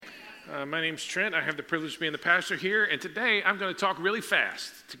My name's Trent. I have the privilege of being the pastor here, and today I'm going to talk really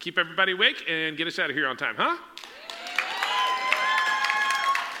fast to keep everybody awake and get us out of here on time, huh?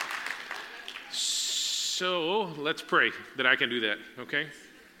 So let's pray that I can do that, okay?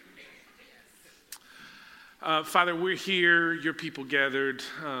 Father, we're here, your people gathered,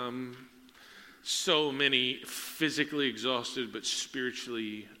 so many physically exhausted but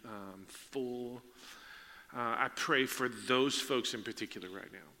spiritually full. I pray for those folks in particular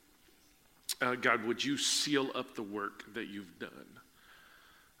right now. God, would you seal up the work that you've done?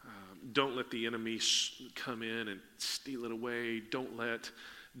 Don't let the enemy come in and steal it away. Don't let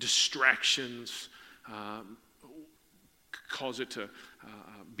distractions cause it to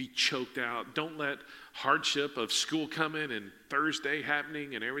be choked out. Don't let hardship of school coming and Thursday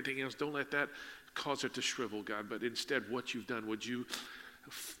happening and everything else, don't let that cause it to shrivel, God. But instead, what you've done, would you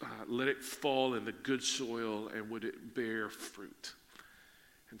let it fall in the good soil and would it bear fruit?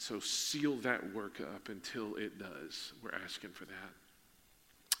 And so seal that work up until it does. We're asking for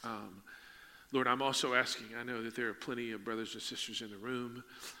that. Lord, I'm also asking, I know that there are plenty of brothers and sisters in the room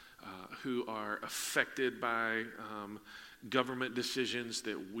who are affected by government decisions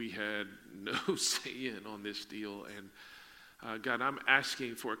that we had no say in on this deal. And God, I'm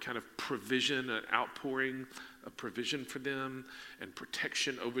asking for a kind of provision, an outpouring of provision for them and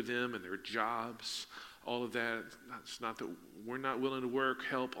protection over them and their jobs. All of that. It's not that we're not willing to work,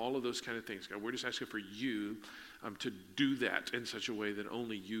 help, all of those kind of things. God, we're just asking for you to do that in such a way that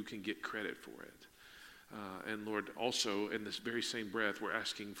only you can get credit for it. And Lord, also in this very same breath, we're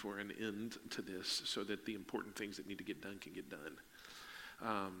asking for an end to this so that the important things that need to get done can get done.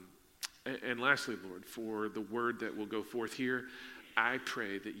 And lastly, Lord, for the word that will go forth here, I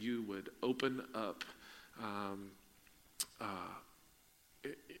pray that you would open up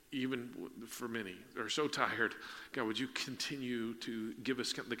even for many are so tired, God, would you continue to give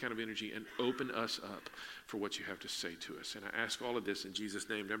us the kind of energy and open us up for what you have to say to us? And I ask all of this in Jesus'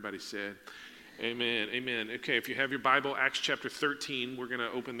 name. Everybody said, amen, amen. Okay, if you have your Bible, Acts chapter 13, we're going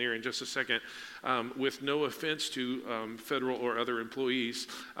to open there in just a second. With no offense to federal or other employees,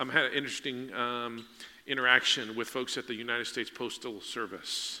 I had an interesting interaction with folks at the United States Postal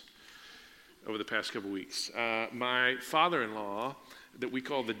Service over the past couple weeks. My father-in-law, that we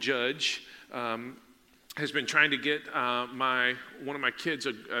call the judge, has been trying to get one of my kids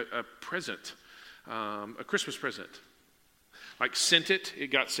a present, a Christmas present. Like sent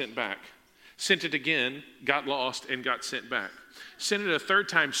it got sent back. Sent it again, got lost, and got sent back. Sent it a third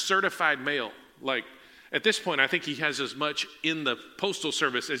time, certified mail. Like at this point, I think he has as much in the postal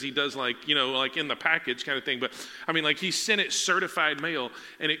service as he does like in the package kind of thing. But I mean, like he sent it certified mail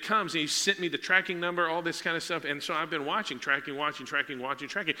and it comes and he sent me the tracking number, all this kind of stuff. And so I've been tracking.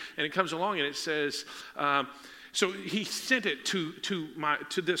 And it comes along and it says, so he sent it to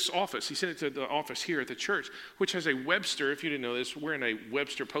this office. He sent it to the office here at the church, which has a Webster. If you didn't know this, we're in a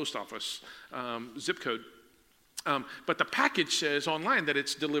Webster post office zip code. But the package says online that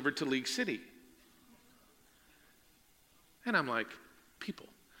it's delivered to League City. And I'm like, people,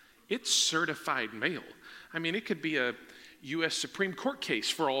 it's certified mail. I mean, it could be a U.S. Supreme Court case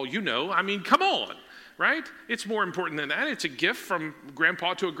for all you know. I mean, come on, right? It's more important than that. It's a gift from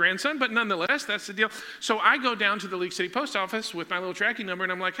grandpa to a grandson, but nonetheless, that's the deal. So I go down to the League City Post Office with my little tracking number,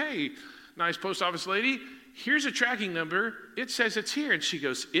 and I'm like, hey, nice post office lady, here's a tracking number. It says it's here. And she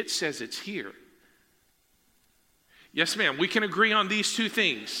goes, it says it's here. Yes, ma'am, we can agree on these two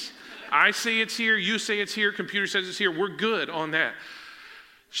things. I say it's here, you say it's here, computer says it's here. We're good on that.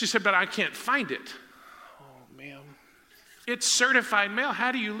 She said, but I can't find it. Oh, ma'am. It's certified mail.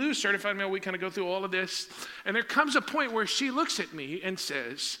 How do you lose certified mail? We kind of go through all of this. And there comes a point where she looks at me and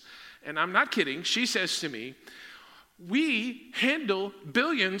says, and I'm not kidding, she says to me, we handle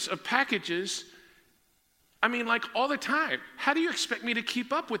billions of packages, I mean, like all the time. How do you expect me to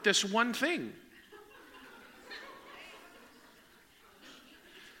keep up with this one thing?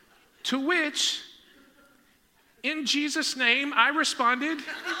 To which, in Jesus' name, I responded,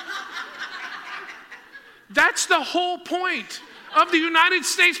 that's the whole point of the United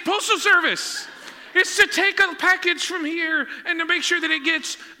States Postal Service. It's to take a package from here and to make sure that it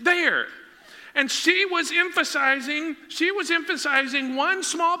gets there. And she was emphasizing one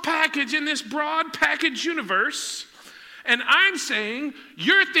small package in this broad package universe. And I'm saying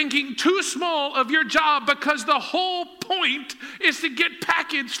you're thinking too small of your job because the whole point is to get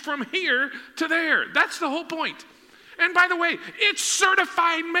packaged from here to there. That's the whole point. And by the way, it's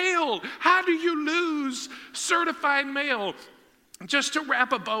certified mail. How do you lose certified mail? Just to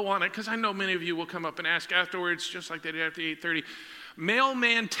wrap a bow on it, because I know many of you will come up and ask afterwards, just like they did after 8:30.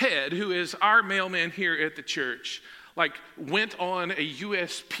 Mailman Ted, who is our mailman here at the church, like went on a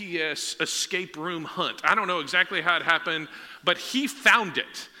USPS escape room hunt. I don't know exactly how it happened, but he found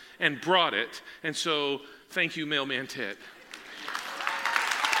it and brought it. And so thank you, Mailman Ted.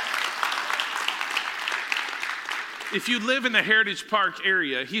 If you live in the Heritage Park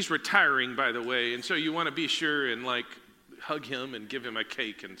area, he's retiring, by the way, and so you want to be sure and like hug him and give him a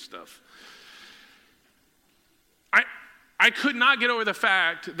cake and stuff. I could not get over the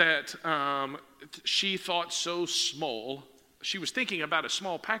fact that she thought so small. She was thinking about a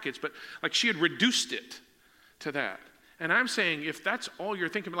small package, but like she had reduced it to that. And I'm saying, if that's all you're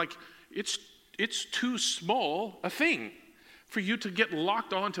thinking, like it's too small a thing for you to get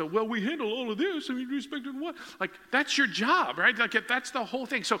locked onto, well, we handle all of this and we respect it. What? Like, that's your job, right? Like, that's the whole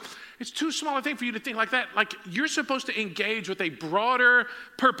thing. So it's too small a thing for you to think like that. Like, you're supposed to engage with a broader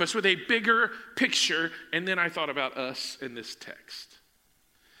purpose, with a bigger picture. And then I thought about us in this text.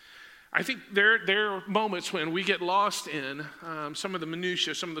 I think there are moments when we get lost in some of the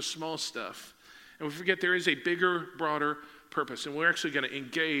minutiae, some of the small stuff. And we forget there is a bigger, broader purpose. And we're actually going to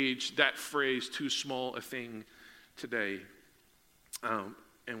engage that phrase, too small a thing, today.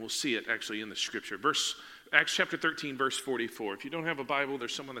 And we'll see it actually in the scripture. Acts chapter 13, verse 44. If you don't have a Bible,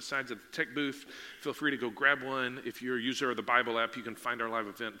 there's some on the sides of the tech booth. Feel free to go grab one. If you're a user of the Bible app, you can find our live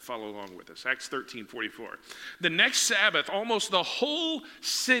event and follow along with us. Acts 13, 44. The next Sabbath, almost the whole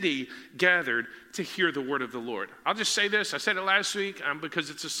city gathered to hear the word of the Lord. I'll just say this. I said it last week because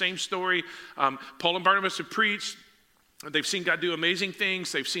it's the same story. Paul and Barnabas have preached. They've seen God do amazing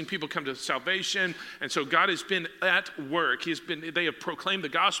things. They've seen people come to salvation. And so God has been at work. They have proclaimed the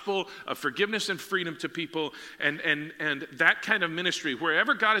gospel of forgiveness and freedom to people. And that kind of ministry,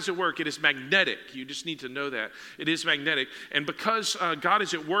 wherever God is at work, it is magnetic. You just need to know that. It is magnetic. And because God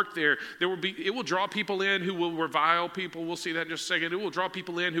is at work there, it will draw people in who will revile people. We'll see that in just a second. It will draw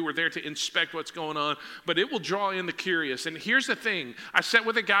people in who are there to inspect what's going on. But it will draw in the curious. And here's the thing. I sat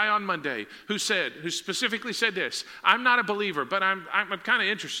with a guy on Monday who specifically said this: I'm not a believer, but I'm kind of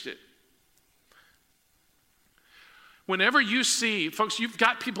interested. Whenever you see, folks, you've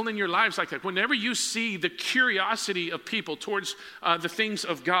got people in your lives like that. Whenever you see the curiosity of people towards the things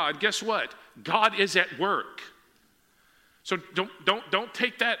of God, guess what? God is at work. So don't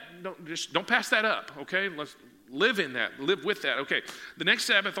take that. Don't pass that up. Okay, let's live in that. Live with that. Okay. The next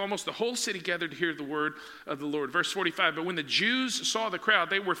Sabbath, almost the whole city gathered to hear the word of the Lord. Verse 45, but when the Jews saw the crowd,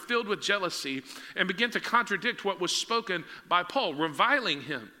 they were filled with jealousy and began to contradict what was spoken by Paul, reviling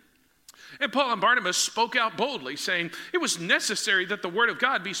him. And Paul and Barnabas spoke out boldly, saying, it was necessary that the word of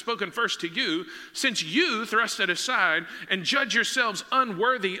God be spoken first to you, since you thrust it aside and judge yourselves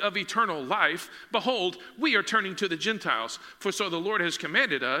unworthy of eternal life. Behold, we are turning to the Gentiles. For so the Lord has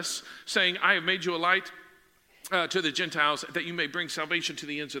commanded us, saying, I have made you a light to the Gentiles, that you may bring salvation to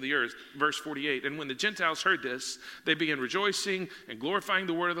the ends of the earth. Verse 48, and when the Gentiles heard this, they began rejoicing and glorifying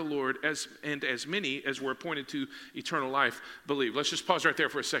the word of the Lord, as many as were appointed to eternal life believed. Let's just pause right there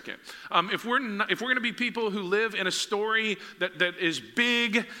for a second. If we're going to be people who live in a story that is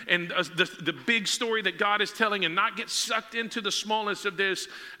big, and the big story that God is telling, and not get sucked into the smallness of this,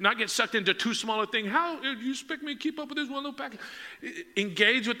 not get sucked into too small a thing, how do you expect me to keep up with this one little package?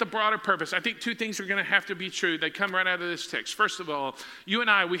 Engage with the broader purpose. I think two things are going to have to be true. They come right out of this text. First of all, you and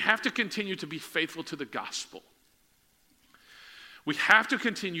I, we have to continue to be faithful to the gospel. We have to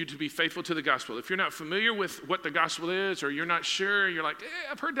continue to be faithful to the gospel. If you're not familiar with what the gospel is, or you're not sure, you're like,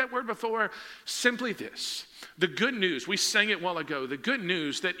 I've heard that word before, simply this. The good news, we sang it a while ago, the good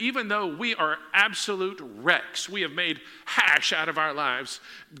news that even though we are absolute wrecks, we have made hash out of our lives,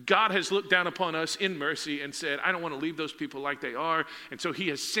 God has looked down upon us in mercy and said, I don't want to leave those people like they are. And so he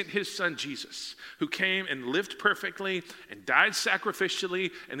has sent his son Jesus, who came and lived perfectly and died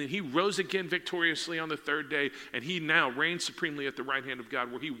sacrificially, and then he rose again victoriously on the third day, and he now reigns supremely at the right hand of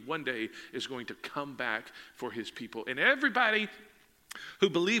God, where he one day is going to come back for his people. And everybody who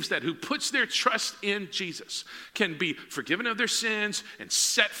believes that, who puts their trust in Jesus, can be forgiven of their sins and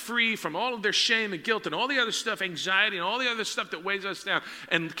set free from all of their shame and guilt and all the other stuff, anxiety and all the other stuff that weighs us down,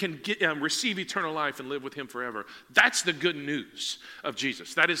 and can receive eternal life and live with him forever. That's the good news of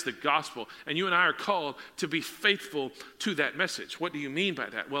Jesus. That is the gospel. And you and I are called to be faithful to that message. What do you mean by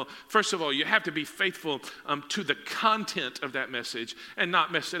that? Well, first of all, you have to be faithful to the content of that message and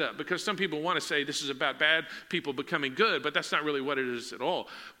not mess it up. Because some people want to say this is about bad people becoming good, but that's not really what it is at all.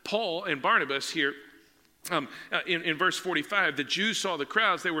 Paul and Barnabas here In verse 45, the Jews saw the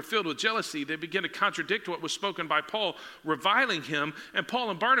crowds. They were filled with jealousy. They began to contradict what was spoken by Paul, reviling him. And Paul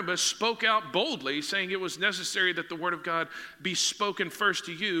and Barnabas spoke out boldly, saying it was necessary that the word of God be spoken first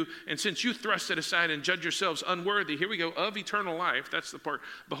to you. And since you thrust it aside and judge yourselves unworthy, here we go, of eternal life. That's the part.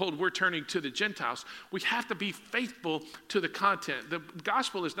 Behold, we're turning to the Gentiles. We have to be faithful to the content. The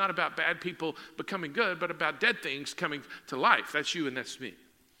gospel is not about bad people becoming good, but about dead things coming to life. That's you and that's me.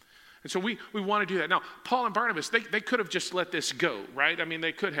 And so we want to do that. Now, Paul and Barnabas, they could have just let this go, right? I mean,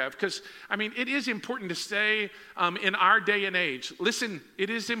 they could have. Because, I mean, it is important to say in our day and age, listen, it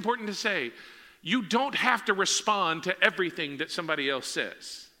is important to say, you don't have to respond to everything that somebody else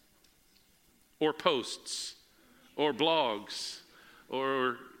says or posts or blogs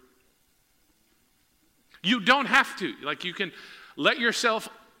or you don't have to. Like, you can let yourself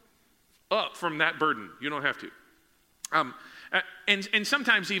up from that burden. You don't have to. And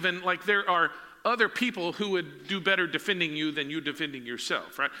sometimes even, like, there are other people who would do better defending you than you defending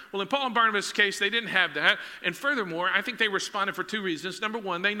yourself, right? Well, in Paul and Barnabas' case, they didn't have that. And furthermore, I think they responded for two reasons. Number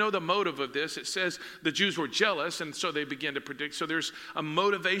one, they know the motive of this. It says the Jews were jealous, and so they began to predict. So there's a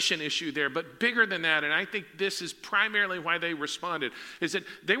motivation issue there. But bigger than that, and I think this is primarily why they responded, is that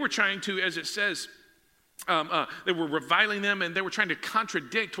they were trying to, as it says, they were reviling them, and they were trying to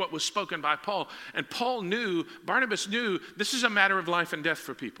contradict what was spoken by Paul. And Barnabas knew, this is a matter of life and death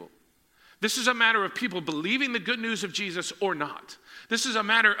for people. This is a matter of people believing the good news of Jesus or not. This is a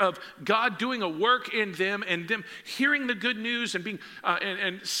matter of God doing a work in them and them hearing the good news and being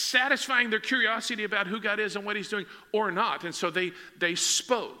and satisfying their curiosity about who God is and what he's doing or not. And so they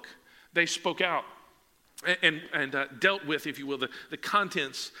spoke. They spoke out. And dealt with, if you will, the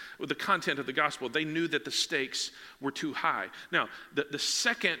content of the gospel. They knew that the stakes were too high. Now, the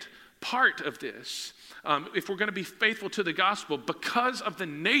second part of this, if we're going to be faithful to the gospel, because of the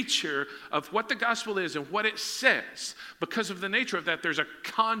nature of what the gospel is and what it says, because of the nature of that, there's a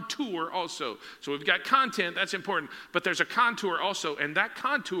contour also. So we've got content, that's important, but there's a contour also, and that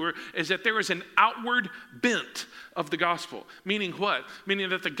contour is that there is an outward bent of the gospel. Meaning what? Meaning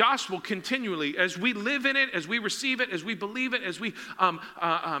that the gospel continually, as we live in it, as we receive it, as we believe it, as we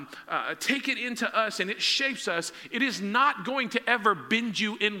take it into us and it shapes us, it is not going to ever bend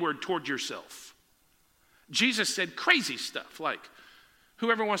you inward toward yourself. Jesus said crazy stuff like,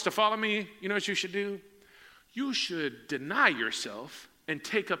 whoever wants to follow me, you know what you should do? You should deny yourself and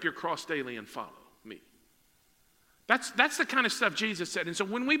take up your cross daily and follow me. That's the kind of stuff Jesus said. And so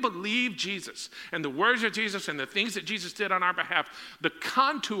when we believe Jesus and the words of Jesus and the things that Jesus did on our behalf, the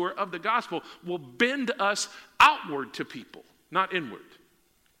contour of the gospel will bend us outward to people, not inward.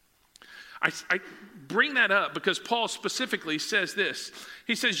 I bring that up because Paul specifically says this.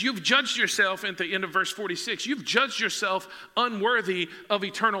 He says, you've judged yourself, at the end of verse 46, you've judged yourself unworthy of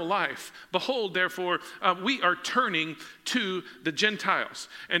eternal life. Behold, therefore, we are turning to the Gentiles.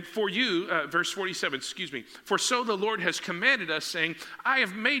 And for you, verse 47, for so the Lord has commanded us, saying, I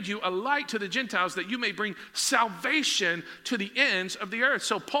have made you a light to the Gentiles, that you may bring salvation to the ends of the earth.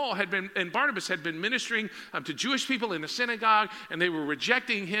 So Paul and Barnabas had been ministering to Jewish people in the synagogue, and they were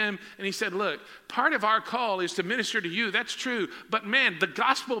rejecting him. And he said, look, part of our call is to minister to you. That's true. But man, the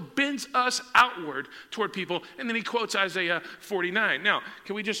gospel bends us outward toward people. And then he quotes Isaiah 49. Now,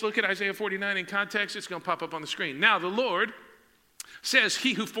 can we just look at Isaiah 49 in context? It's going to pop up on the screen. Now, the Lord says,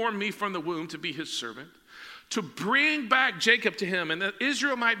 he who formed me from the womb to be his servant, to bring back Jacob to him, and that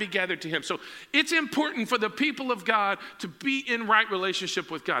Israel might be gathered to him. So it's important for the people of God to be in right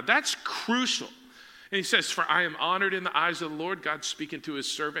relationship with God. That's crucial. And he says, for I am honored in the eyes of the Lord. God's speaking to his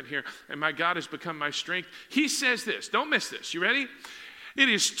servant here. And my God has become my strength. He says this. Don't miss this. You ready? It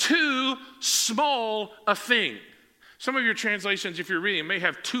is too small a thing. Some of your translations, if you're reading, may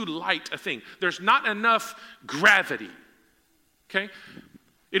have too light a thing. There's not enough gravity. Okay?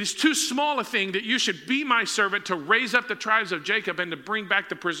 It is too small a thing that you should be my servant to raise up the tribes of Jacob and to bring back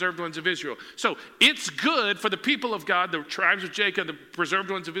the preserved ones of Israel. So it's good for the people of God, the tribes of Jacob, the preserved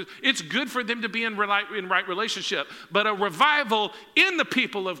ones of Israel. It's good for them to be in right relationship. But a revival in the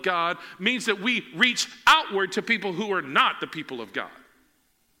people of God means that we reach outward to people who are not the people of God.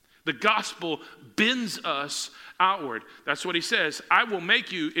 The gospel bends us outward. That's what he says. I will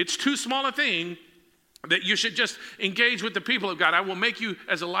make you, it's too small a thing that you should just engage with the people of God. I will make you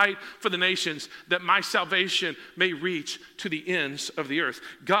as a light for the nations, that my salvation may reach to the ends of the earth.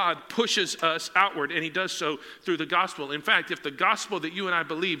 God pushes us outward, and he does so through the gospel. In fact, if the gospel that you and I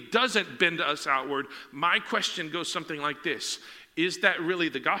believe doesn't bend us outward, my question goes something like this. Is that really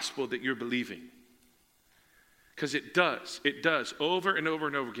the gospel that you're believing? Because it does, over and over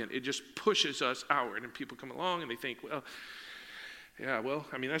and over again. It just pushes us outward, and people come along and they think, well, Yeah, well,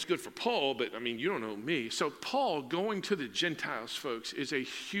 I mean, that's good for Paul, but I mean, you don't know me. So Paul going to the Gentiles, folks, is a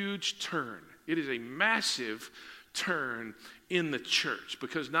huge turn. It is a massive turn in the church,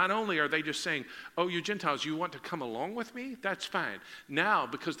 because not only are they just saying, oh, you Gentiles, you want to come along with me? That's fine. Now,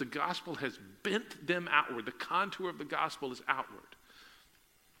 because the gospel has bent them outward, the contour of the gospel is outward.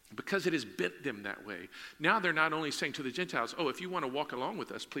 Because it has bent them that way, now they're not only saying to the Gentiles, oh, if you want to walk along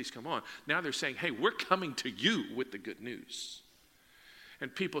with us, please come on. Now they're saying, hey, we're coming to you with the good news.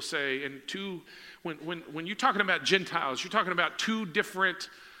 And people say, when you're talking about Gentiles, you're talking about two different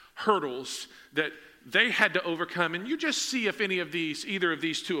hurdles that they had to overcome, and you just see if either of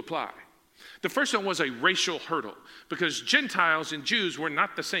these two apply. The first one was a racial hurdle, because Gentiles and Jews were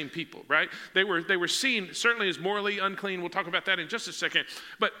not the same people, right? They were seen certainly as morally unclean. We'll talk about that in just a second.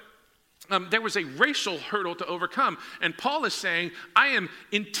 But there was a racial hurdle to overcome. And Paul is saying, I am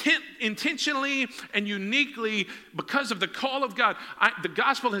intentionally and uniquely, because of the call of God, the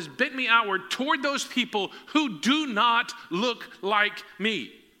gospel has bent me outward toward those people who do not look like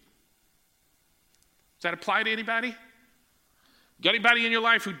me. Does that apply to anybody? Got anybody in your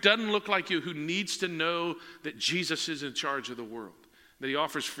life who doesn't look like you, who needs to know that Jesus is in charge of the world, that he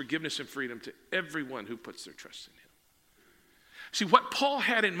offers forgiveness and freedom to everyone who puts their trust in him? See, what Paul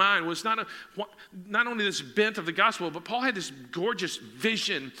had in mind was not only this bent of the gospel, but Paul had this gorgeous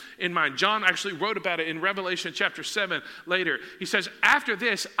vision in mind. John actually wrote about it in Revelation chapter 7 later. He says, after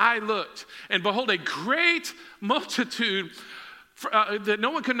this I looked, and behold, a great multitude that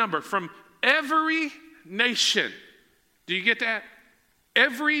no one could number, from every nation. Do you get that?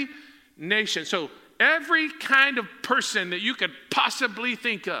 Every nation. So every kind of person that you could possibly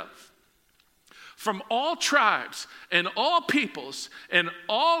think of, from all tribes and all peoples and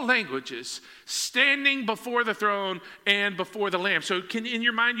all languages, standing before the throne and before the Lamb. So in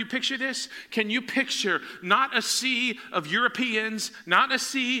your mind, you picture this? Can you picture not a sea of Europeans, not a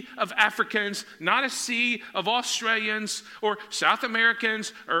sea of Africans, not a sea of Australians or South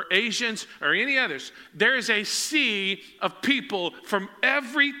Americans or Asians or any others? There is a sea of people from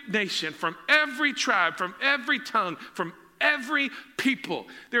every nation, from every tribe, from every tongue, from every people.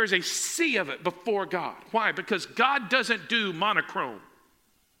 There is a sea of it before God. Why? Because God doesn't do monochrome.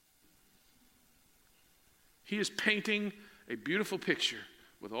 He is painting a beautiful picture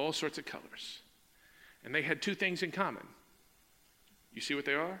with all sorts of colors. And they had two things in common. You see what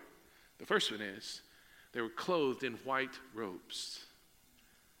they are? The first one is they were clothed in white robes.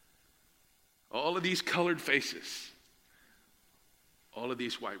 All of these colored faces. All of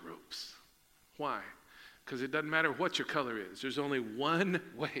these white robes. Why? Because it doesn't matter what your color is. There's only one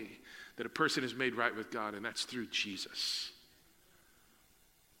way that a person is made right with God, and that's through Jesus.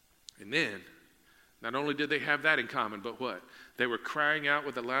 And then, not only did they have that in common, but what? They were crying out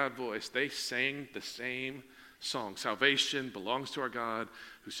with a loud voice. They sang the same song. Salvation belongs to our God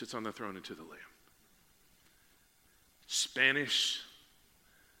who sits on the throne and to the Lamb. Spanish,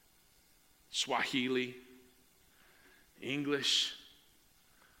 Swahili, English,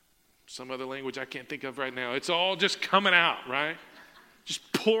 some other language I can't think of right now. It's all just coming out, right?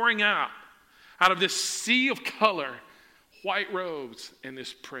 Just pouring out of this sea of color, white robes, and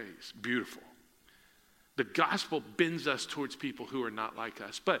this praise. Beautiful. The gospel bends us towards people who are not like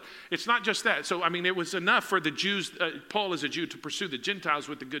us. But it's not just that. So, I mean, it was enough for the Jews, Paul as a Jew, to pursue the Gentiles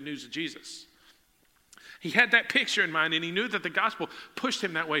with the good news of Jesus. He had that picture in mind, and he knew that the gospel pushed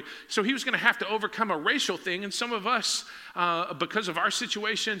him that way. So he was going to have to overcome a racial thing. And some of us, because of our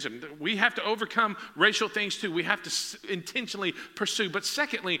situations, and we have to overcome racial things too. We have to intentionally pursue. But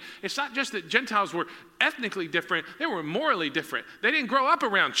secondly, it's not just that Gentiles were ethnically different. They were morally different. They didn't grow up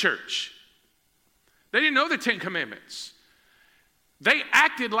around church. They didn't know the Ten Commandments. They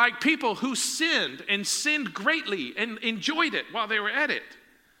acted like people who sinned, and sinned greatly, and enjoyed it while they were at it.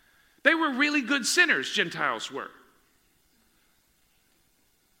 They were really good sinners, Gentiles were.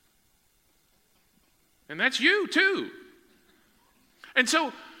 And that's you too. And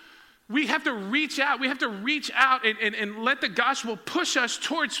so we have to reach out. We have to reach out and let the gospel push us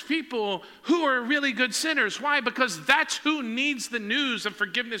towards people who are really good sinners. Why? Because that's who needs the news of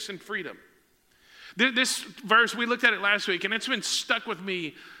forgiveness and freedom. This verse, we looked at it last week, and it's been stuck with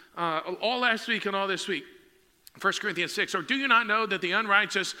me all last week and all this week. 1 Corinthians 6, or do you not know that the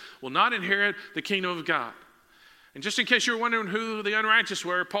unrighteous will not inherit the kingdom of God? And just in case you're wondering who the unrighteous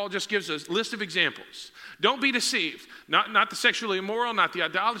were, Paul just gives a list of examples. Don't be deceived. Not the sexually immoral, not the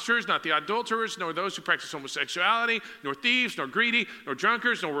idolaters, not the adulterers, nor those who practice homosexuality, nor thieves, nor greedy, nor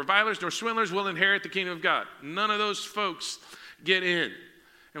drunkards, nor revilers, nor swindlers will inherit the kingdom of God. None of those folks get in.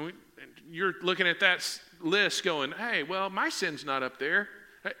 And you're looking at that list going, hey, well, my sin's not up there.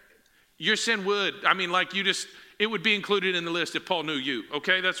 Your sin would. I mean, like it would be included in the list if Paul knew you.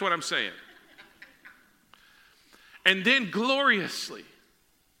 Okay, that's what I'm saying. And then gloriously,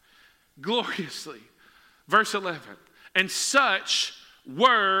 verse 11, and such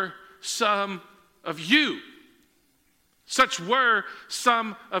were some of you. Such were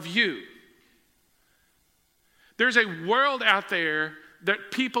some of you. There's a world out there that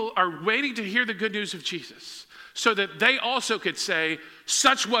people are waiting to hear the good news of Jesus so that they also could say,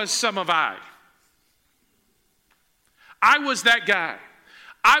 such was some of I. I was that guy.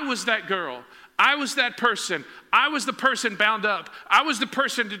 I was that girl. I was that person. I was the person bound up. I was the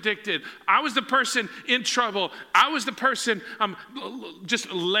person addicted. I was the person in trouble. I was the person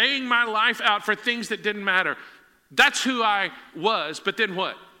just laying my life out for things that didn't matter. That's who I was. But then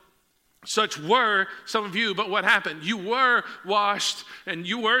what? Such were some of you, but what happened? You were washed, and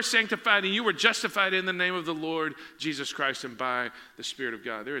you were sanctified, and you were justified in the name of the Lord Jesus Christ and by the Spirit of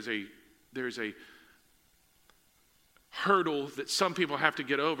God. There is a hurdle that some people have to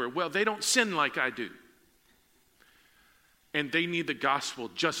get over. Well, they don't sin like I do. And they need the gospel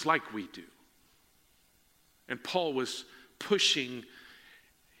just like we do. And Paul was pushing,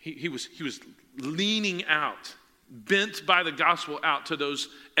 he was leaning out, bent by the gospel out to those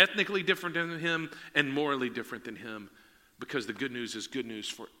ethnically different than him and morally different than him, because the good news is good news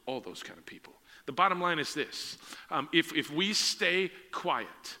for all those kind of people. The bottom line is this. If we stay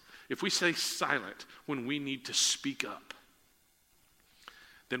quiet, if we stay silent when we need to speak up,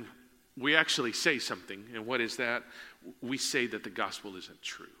 then we actually say something. And what is that? We say that the gospel isn't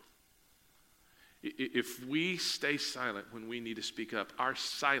true. If we stay silent when we need to speak up, our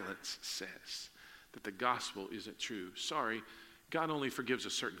silence says that the gospel isn't true. Sorry, God only forgives a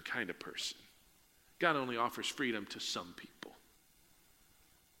certain kind of person. God only offers freedom to some people.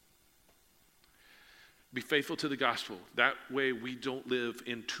 Be faithful to the gospel. That way we don't live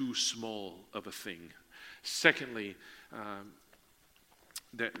in too small of a thing. Secondly,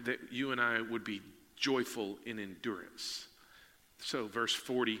 that you and I would be joyful in endurance. So verse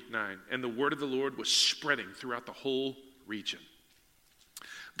 49, and the word of the Lord was spreading throughout the whole region.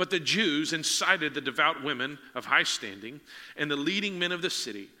 But the Jews incited the devout women of high standing and the leading men of the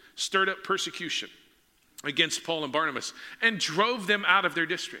city, stirred up persecution against Paul and Barnabas, and drove them out of their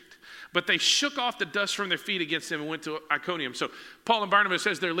district. But they shook off the dust from their feet against them and went to Iconium. So Paul and Barnabas,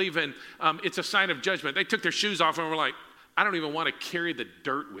 as they're leaving, it's a sign of judgment. They took their shoes off and were like, I don't even want to carry the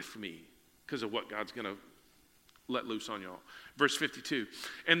dirt with me because of what God's going to let loose on y'all. Verse 52,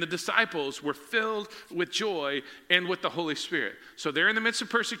 and the disciples were filled with joy and with the Holy Spirit. So they're in the midst of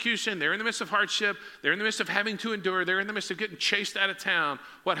persecution, they're in the midst of hardship, they're in the midst of having to endure, they're in the midst of getting chased out of town.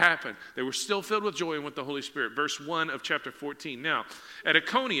 What happened? They were still filled with joy and with the Holy Spirit. Verse 1 of chapter 14. Now, at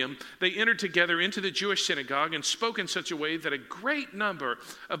Iconium, they entered together into the Jewish synagogue and spoke in such a way that a great number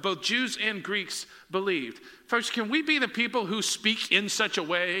of both Jews and Greeks believed. Folks, can we be the people who speak in such a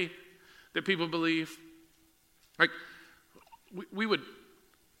way that people believe? Like, we would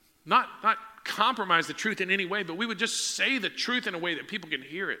not compromise the truth in any way, but we would just say the truth in a way that people can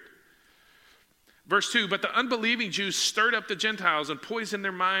hear it. Verse 2, but the unbelieving Jews stirred up the Gentiles and poisoned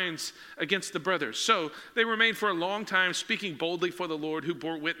their minds against the brothers. So they remained for a long time speaking boldly for the Lord, who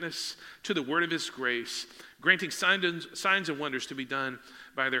bore witness to the word of his grace, granting signs and wonders to be done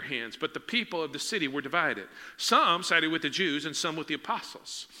by their hands. But the people of the city were divided. Some sided with the Jews and some with the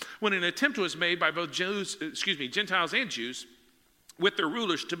apostles. When an attempt was made by both Gentiles and Jews, with their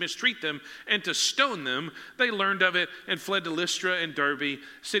rulers to mistreat them and to stone them, they learned of it and fled to Lystra and Derbe,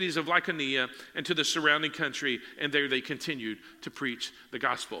 cities of Lycaonia, and to the surrounding country, and there they continued to preach the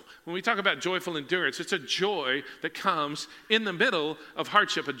gospel. When we talk about joyful endurance, it's a joy that comes in the middle of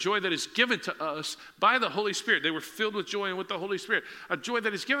hardship, a joy that is given to us by the Holy Spirit. They were filled with joy and with the Holy Spirit, a joy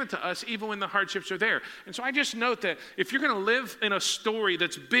that is given to us even when the hardships are there. And so I just note that if you're going to live in a story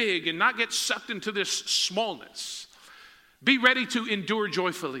that's big and not get sucked into this smallness, be ready to endure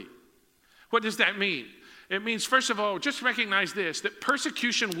joyfully. What does that mean? It means, first of all, just recognize this, that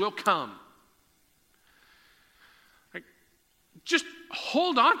persecution will come. Like, just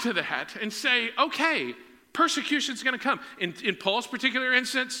hold on to that and say, okay, persecution's going to come. In Paul's particular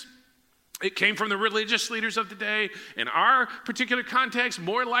instance, it came from the religious leaders of the day. In our particular context,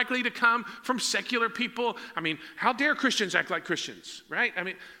 more likely to come from secular people. I mean, how dare Christians act like Christians, right? I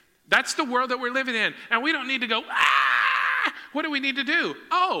mean, that's the world that we're living in. And we don't need to go, what do we need to do?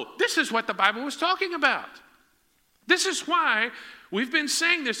 Oh, this is what the Bible was talking about. This is why we've been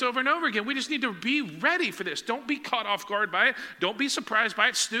saying this over and over again. We just need to be ready for this. Don't be caught off guard by it. Don't be surprised by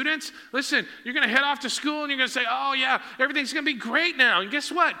it. Students, listen, you're going to head off to school and you're going to say, oh yeah, everything's going to be great now. And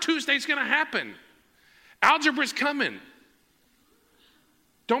guess what? Tuesday's going to happen. Algebra's coming.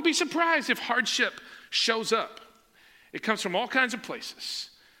 Don't be surprised if hardship shows up. It comes from all kinds of places.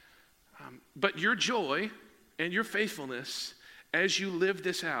 But your joy and your faithfulness as you live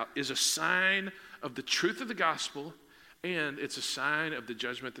this out is a sign of the truth of the gospel, and it's a sign of the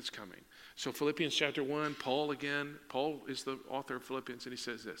judgment that's coming. So Philippians chapter 1, Paul is the author of Philippians, and he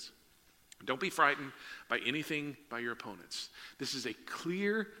says this: don't be frightened by anything by your opponents. This is a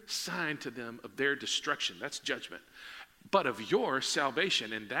clear sign to them of their destruction. That's judgment. But of your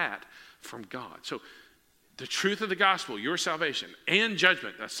salvation, and that from God. So the truth of the gospel, your salvation, and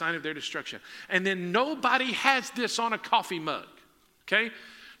judgment, a sign of their destruction. And then nobody has this on a coffee mug, okay?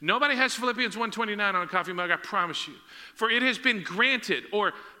 Nobody has Philippians 1:29 on a coffee mug, I promise you. For it has been granted,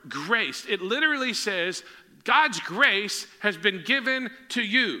 or graced. It literally says, God's grace has been given to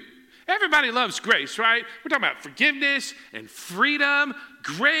you. Everybody loves grace, right? We're talking about forgiveness and freedom,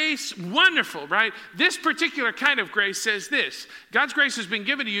 grace, wonderful, right? This particular kind of grace says this: God's grace has been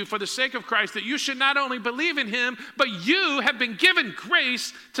given to you for the sake of Christ, that you should not only believe in him, but you have been given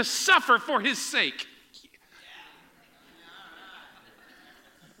grace to suffer for his sake.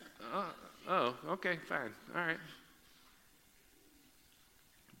 Oh, okay, fine, all right.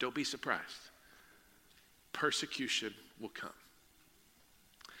 Don't be surprised. Persecution will come.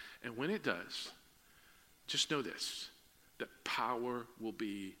 And when it does, just know this, that power will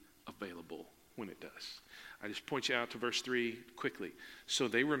be available when it does. I just point you out to verse 3 quickly. So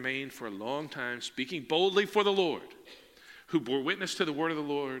they remained for a long time, speaking boldly for the Lord, who bore witness to the word of the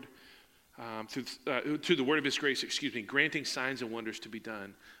Lord, to the word of his grace, granting signs and wonders to be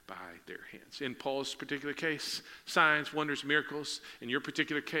done by their hands. In Paul's particular case, signs, wonders, miracles. In your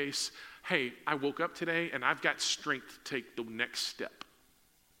particular case, hey, I woke up today and I've got strength to take the next step.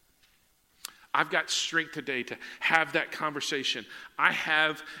 I've got strength today to have that conversation. I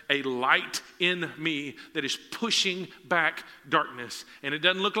have a light in me that is pushing back darkness. And it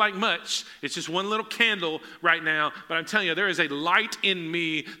doesn't look like much. It's just one little candle right now. But I'm telling you, there is a light in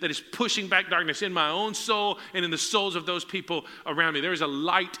me that is pushing back darkness in my own soul and in the souls of those people around me. There is a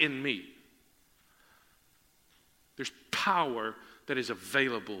light in me. There's power that is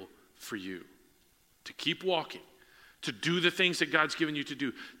available for you to keep walking, to do the things that God's given you to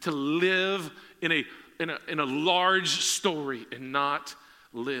do, to live in a large story and not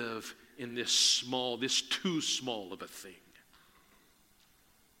live in this too small of a thing.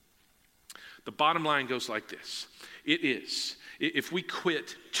 The bottom line goes like this. It is, if we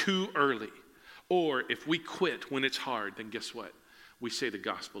quit too early, or if we quit when it's hard, then guess what? We say the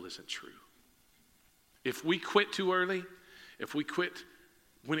gospel isn't true. If we quit too early, if we quit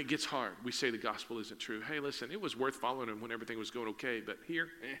when it gets hard, we say the gospel isn't true. Hey, listen, it was worth following him when everything was going okay, but here,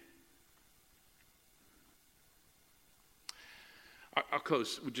 I'll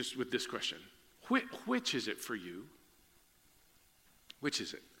close just with this question. Which is it for you? Which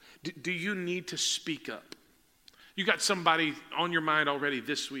is it? Do you need to speak up? You got somebody on your mind already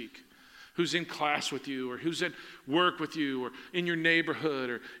this week who's in class with you, or who's at work with you, or in your neighborhood,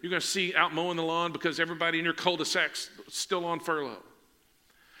 or you're going to see out mowing the lawn because everybody in your cul-de-sac's still on furlough.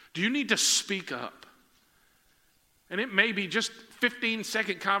 Do you need to speak up? And it may be just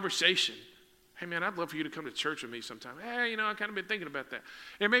 15-second conversation. Hey, man, I'd love for you to come to church with me sometime. Hey, I've kind of been thinking about that.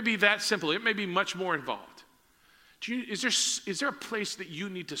 It may be that simple. It may be much more involved. Is there a place that you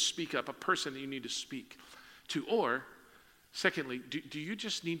need to speak up, a person that you need to speak to? Or, secondly, do you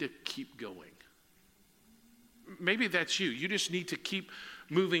just need to keep going? Maybe that's you. You just need to keep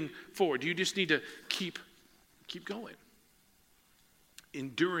moving forward. You just need to keep going.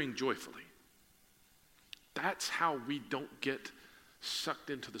 Enduring joyfully. That's how we don't get sucked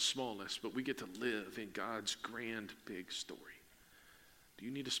into the smallness, but we get to live in God's grand, big story. Do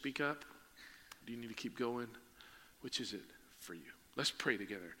you need to speak up? Do you need to keep going? Which is it for you? Let's pray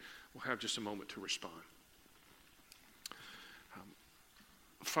together. We'll have just a moment to respond.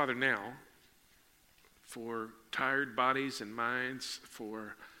 Father, now, for tired bodies and minds,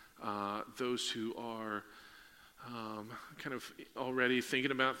 for those who are kind of already thinking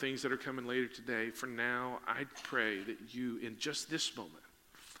about things that are coming later today, for now, I pray that you, in just this moment,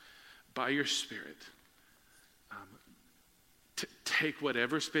 by your Spirit, take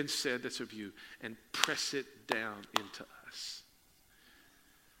whatever's been said that's of you and press it down into us.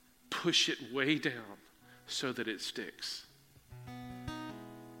 Push it way down so that it sticks.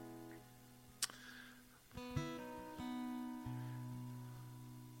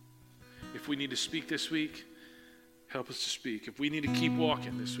 If we need to speak this week, help us to speak. If we need to keep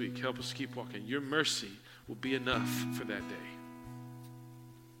walking this week, help us to keep walking. Your mercy will be enough for that day.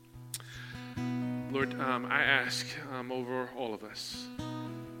 Lord, I ask over all of us,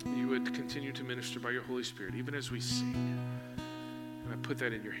 you would continue to minister by your Holy Spirit, even as we sing. And I put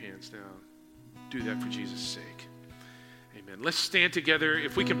that in your hands now. Do that for Jesus' sake. Amen. Let's stand together.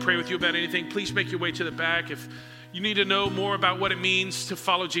 If we can pray with you about anything, please make your way to the back. If you need to know more about what it means to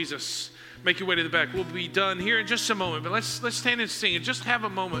follow Jesus, make your way to the back. We'll be done here in just a moment, but let's stand and sing and just have a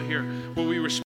moment here where we respond.